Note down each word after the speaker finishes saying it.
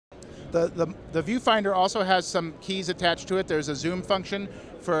The viewfinder also has some keys attached to it. There's a zoom function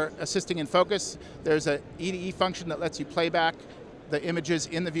for assisting in focus. There's a E2E function that lets you play back the images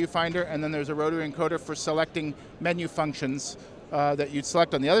in the viewfinder, and then there's a rotary encoder for selecting menu functions that you'd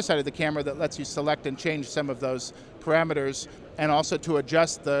select on the other side of the camera that lets you select and change some of those parameters, and also to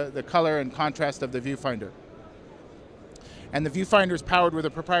adjust the color and contrast of the viewfinder. And the viewfinder is powered with a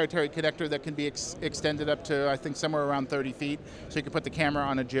proprietary connector that can be extended up to, I think, somewhere around 30 feet, so you can put the camera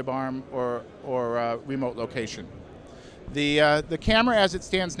on a jib arm or remote location. The camera as it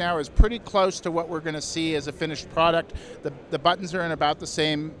stands now is pretty close to what we're going to see as a finished product. The buttons are in about the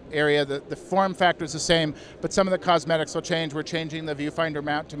same area. The form factor is the same, but some of the cosmetics will change. We're changing the viewfinder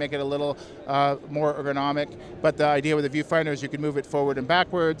mount to make it a little more ergonomic, but the idea with the viewfinder is you can move it forward and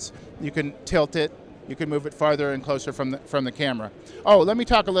backwards, you can tilt it, you can move it farther and closer from the camera. Oh, let me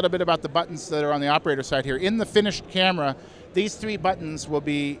talk a little bit about the buttons that are on the operator side here. In the finished camera, these 3 buttons will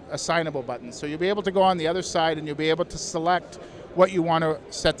be assignable buttons. So you'll be able to go on the other side and you'll be able to select what you want to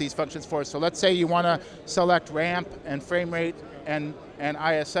set these functions for. So let's say you want to select ramp and frame rate and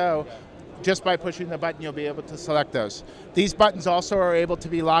ISO. Just by pushing the button, you'll be able to select those. These buttons also are able to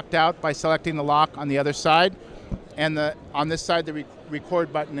be locked out by selecting the lock on the other side. And on this side, the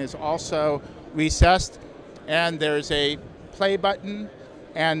record button is also recessed. And there's a play button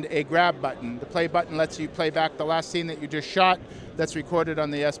and a grab button. The play button lets you play back the last scene that you just shot that's recorded on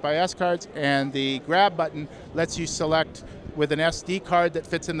the S/S cards, and the grab button lets you select with an SD card that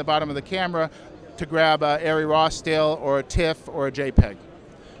fits in the bottom of the camera to grab a ARRI RAW still or a TIFF or a JPEG.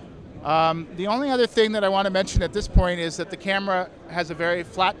 The only other thing that I want to mention at this point is that the camera has a very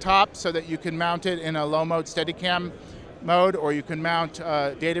flat top so that you can mount it in a low mode Steadicam mode, or you can mount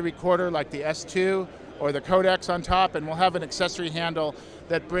a data recorder like the S2 or the codecs on top, and we'll have an accessory handle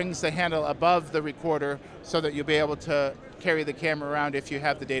that brings the handle above the recorder so that you'll be able to carry the camera around if you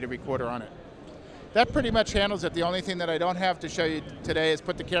have the data recorder on it. That pretty much handles it. The only thing that I don't have to show you today is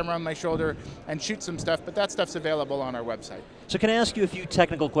put the camera on my shoulder and shoot some stuff, but that stuff's available on our website. So can I ask you a few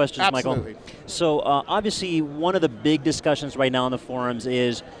technical questions, Absolutely. Michael? So obviously one of the big discussions right now on the forums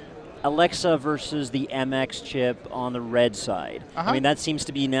is Alexa versus the MX chip on the red side. I mean, that seems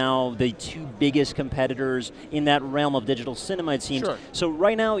to be now the 2 biggest competitors in that realm of digital cinema, it seems. Sure. So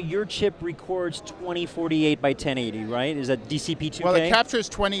right now, your chip records 2048 by 1080, right? Is that DCP-2K? Well, it captures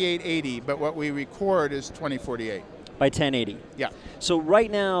 2880, but what we record is 2048. By 1080. Yeah. So right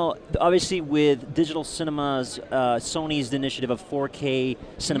now, obviously with digital cinemas, Sony's initiative of 4K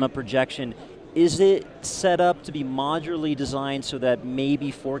cinema projection, is it set up to be modularly designed so that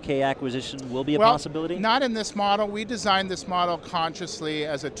maybe 4K acquisition will be a possibility? Not in this model. We designed this model consciously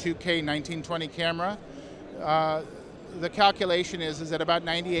as a 2K 1920 camera. The calculation is that about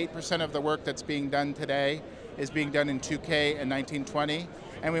 98% of the work that's being done today is being done in 2K and 1920.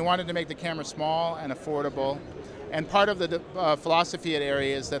 And we wanted to make the camera small and affordable. And part of the philosophy at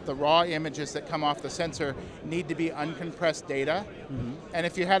ARRI is that the raw images that come off the sensor need to be uncompressed data. And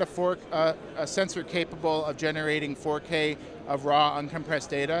if you had a sensor capable of generating 4K of raw uncompressed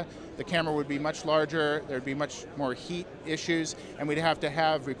data, the camera would be much larger, there'd be much more heat issues, and we'd have to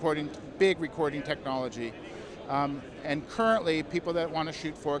have big recording technology. And currently, people that want to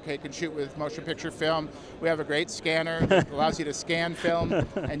shoot 4K can shoot with motion picture film. We have a great scanner that allows you to scan film,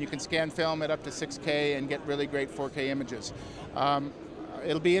 and you can scan film at up to 6K and get really great 4K images.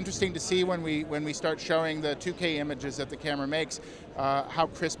 It'll be interesting to see when we start showing the 2K images that the camera makes, how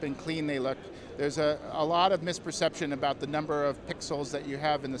crisp and clean they look. There's a lot of misperception about the number of pixels that you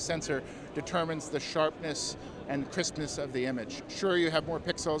have in the sensor determines the sharpness and crispness of the image. Sure, you have more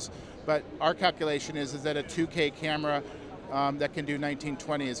pixels, but our calculation is that a 2K camera that can do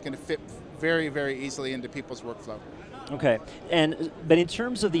 1920 is going to fit very, very easily into people's workflow. Okay, but in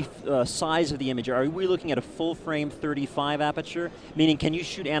terms of the size of the image, are we looking at a full frame 35 aperture? Meaning, can you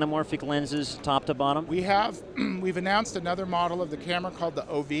shoot anamorphic lenses top to bottom? We've announced another model of the camera called the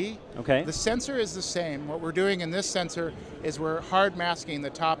OV. Okay. The sensor is the same. What we're doing in this sensor is we're hard masking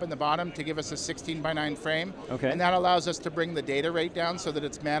the top and the bottom to give us a 16:9 frame. Okay. And that allows us to bring the data rate down so that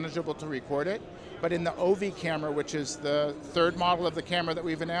it's manageable to record it. But in the OV camera, which is the 3rd model of the camera that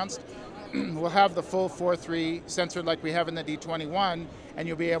we've announced, we'll have the full 4.3 sensor like we have in the D21, and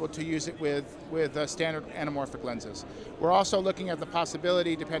you'll be able to use it with standard anamorphic lenses. We're also looking at the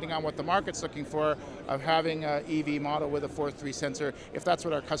possibility, depending on what the market's looking for, of having an EV model with a 4.3 sensor, if that's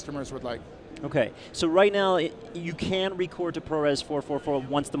what our customers would like. Okay, so right now you can record to ProRes 444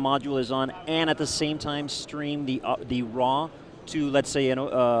 once the module is on, and at the same time stream the RAW to, let's say, an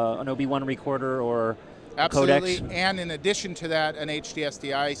OB1 recorder or Absolutely, codecs? And in addition to that, an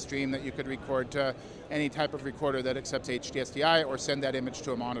HDSDI stream that you could record to any type of recorder that accepts HDSDI or send that image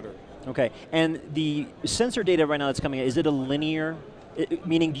to a monitor. Okay, and the sensor data right now that's coming in, is it a linear?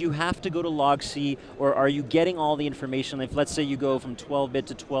 Meaning, do you have to go to log C, or are you getting all the information? If let's say you go from 12-bit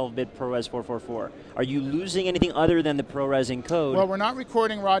to 12-bit ProRes 444, are you losing anything other than the ProRes encode? Well, we're not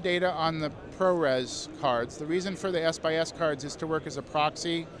recording raw data on the ProRes cards. The reason for the S/S cards is to work as a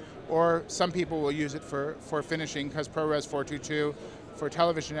proxy, or some people will use it for finishing, because ProRes 422 for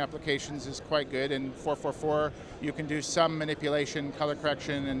television applications is quite good, and 444 you can do some manipulation, color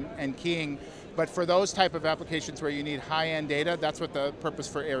correction, and keying. But for those type of applications where you need high-end data, that's what the purpose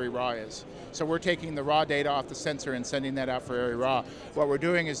for ARRI Raw is. So we're taking the raw data off the sensor and sending that out for ARRI Raw. What we're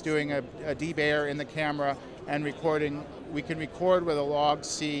doing is doing a debayer in the camera and recording. We can record with a log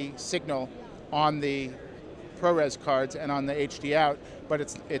C signal on the ProRes cards and on the HD out, but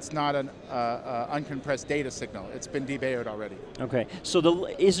it's not an uncompressed data signal. It's been debayered already. Okay, so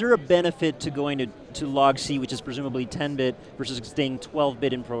is there a benefit to going to log C, which is presumably 10-bit, versus staying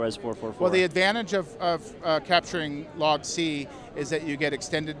 12-bit in ProRes 444? Well, the advantage of capturing log C is that you get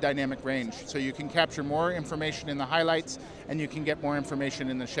extended dynamic range. So you can capture more information in the highlights, and you can get more information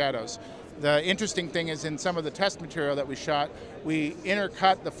in the shadows. The interesting thing is, in some of the test material that we shot, we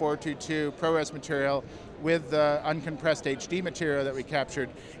intercut the 422 ProRes material with the uncompressed HD material that we captured,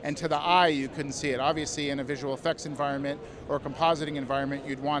 and to the eye you couldn't see it. Obviously in a visual effects environment or compositing environment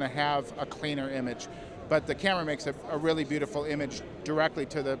you'd want to have a cleaner image, but the camera makes a really beautiful image directly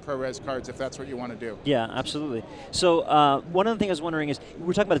to the ProRes cards if that's what you want to do. Yeah, absolutely. So one of the things I was wondering is,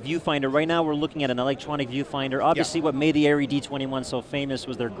 we're talking about the viewfinder. Right now we're looking at an electronic viewfinder. Obviously what made the ARRI D21 so famous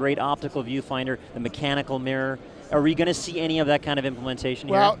was their great optical viewfinder, the mechanical mirror. Are we going to see any of that kind of implementation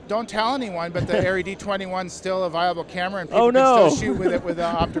here? Well, don't tell anyone, but the ARRI D21 is still a viable camera, and people can still shoot with it with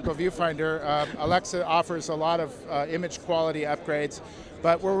an optical viewfinder. Alexa offers a lot of image quality upgrades,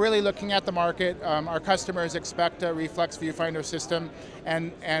 but we're really looking at the market. Our customers expect a reflex viewfinder system,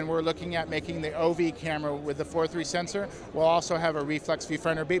 and we're looking at making the OV camera with the 4.3 sensor. We'll also have a reflex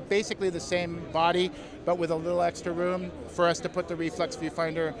viewfinder, basically the same body, but with a little extra room for us to put the reflex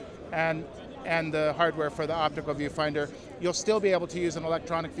viewfinder and the hardware for the optical viewfinder. You'll still be able to use an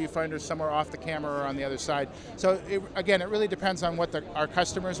electronic viewfinder somewhere off the camera or on the other side. So again, it really depends on what our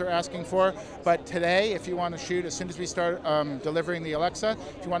customers are asking for. But today, if you want to shoot, as soon as we start delivering the Alexa,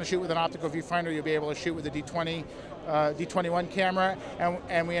 if you want to shoot with an optical viewfinder, you'll be able to shoot with the D21 camera,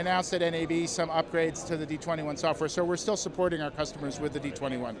 and we announced at NAB some upgrades to the D21 software, so we're still supporting our customers with the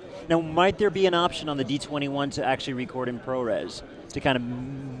D21. Now, might there be an option on the D21 to actually record in ProRes, to kind of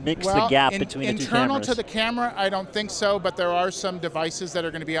mix the gap between the two cameras? Internal to the camera, I don't think so, but there are some devices that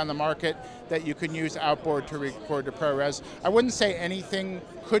are going to be on the market that you can use outboard to record to ProRes. I wouldn't say anything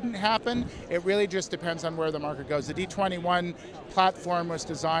couldn't happen. It really just depends on where the market goes. The D21 platform was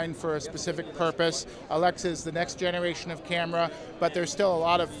designed for a specific purpose. Alexa is the next generation of camera, but there's still a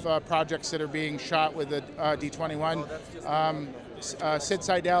lot of projects that are being shot with the D21. Sid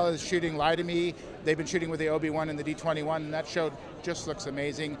Seidel is shooting Lie to Me. They've been shooting with the OB1 and the D21, and that show just looks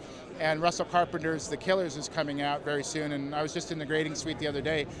amazing. And Russell Carpenter's The Killers is coming out very soon, and I was just in the grading suite the other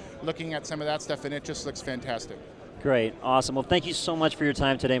day looking at some of that stuff, and it just looks fantastic. Great, awesome. Well, thank you so much for your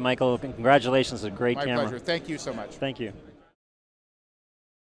time today, Michael. Congratulations, it's a great camera. My pleasure, thank you so much. Thank you.